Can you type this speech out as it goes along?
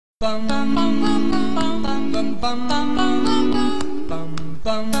Spotted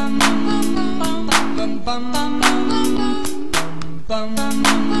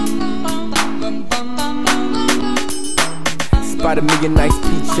me a nice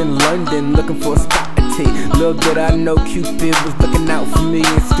peach in London, looking for a spot to take. Little did I know Cupid was looking out for me,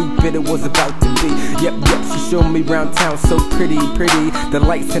 and stupid it was about to be. Yep, she showed me round town so pretty. The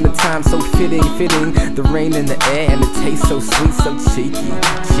lights and the time so fitting. The rain in the air and the taste so sweet, so cheeky.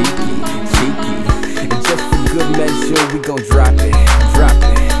 And just for good measure, we gon' drop it.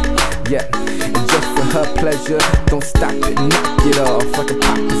 Yeah, and just for her pleasure, don't stop it, knock it off like a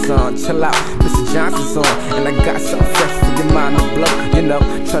pop is on. Chill out, Mr. Johnson's on, and I got something fresh for your mind to blow. You know,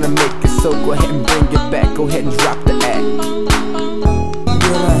 tryna make it so, go ahead and bring it back. Go ahead and drop the act.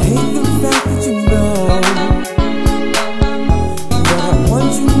 Girl, I hate the fact that you know that I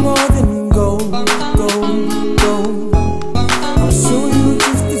want you more than gold. I'll show you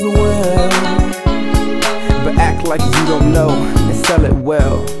just as well, but act like you don't know and sell it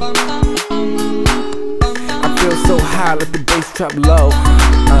well. So high, let the bass drop low.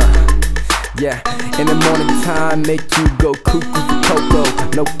 Yeah, in the morning time, make you go cuckoo for cocoa,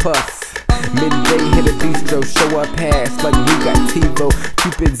 no puffs. Midday hit a bistro, show up past like we got TiVo.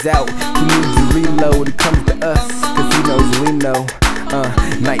 Cupid's out, he needs to reload. It comes to us, cause he knows we know.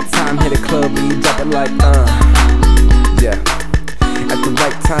 Nighttime hit a club and you drop it like yeah. At the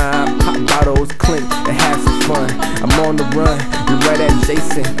right time, pop bottles, clink, and have some fun. I'm on the run, you're right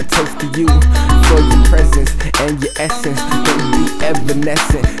adjacent. A toast to you for your presence and your essence. Don't be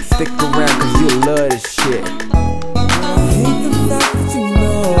evanescent, stick around cause you'll love this shit. I hate the fact that you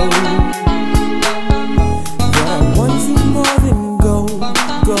know that I want you more than gold.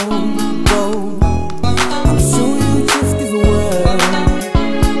 I'll show you just as well,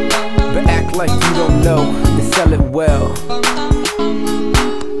 but act like you don't know and sell it well.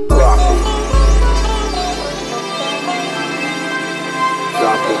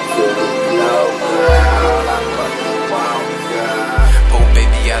 Oh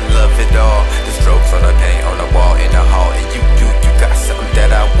baby, I love it all. The strokes on the paint on the wall in the hall, and you got something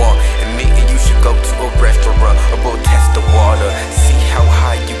that I want. And me and you should go to a restaurant or go test the water. See how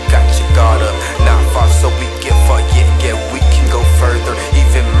high you got your guard up. Not far, so we get far, yeah, we can go further.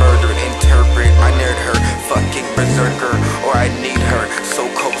 Even murder, interpret. I N.E.R.D her, fucking berserker, or I need her. So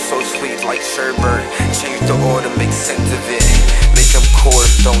cold, so sweet like sherbet. Change the order, make sense of it. Make them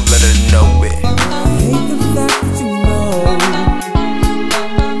chorus, don't let her know it. I hate the fact that you know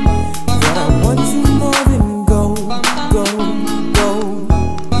that I want you more than gold.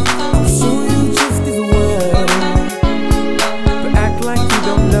 I'll show you just as well, but act like you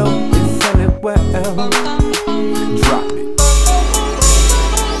don't know and sell it well. Drop it.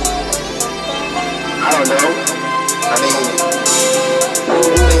 I don't know. I mean, who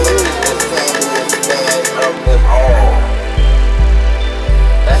is the fan of them all?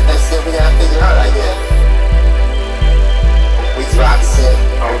 That's shit we gotta figure out, I guess. We dropped shit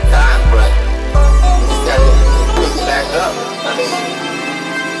on time, but we just gotta pick it back up. I mean,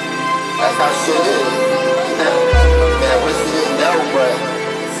 that's how shit is. Man, I wish we didn't know, but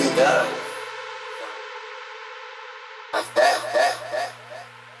see,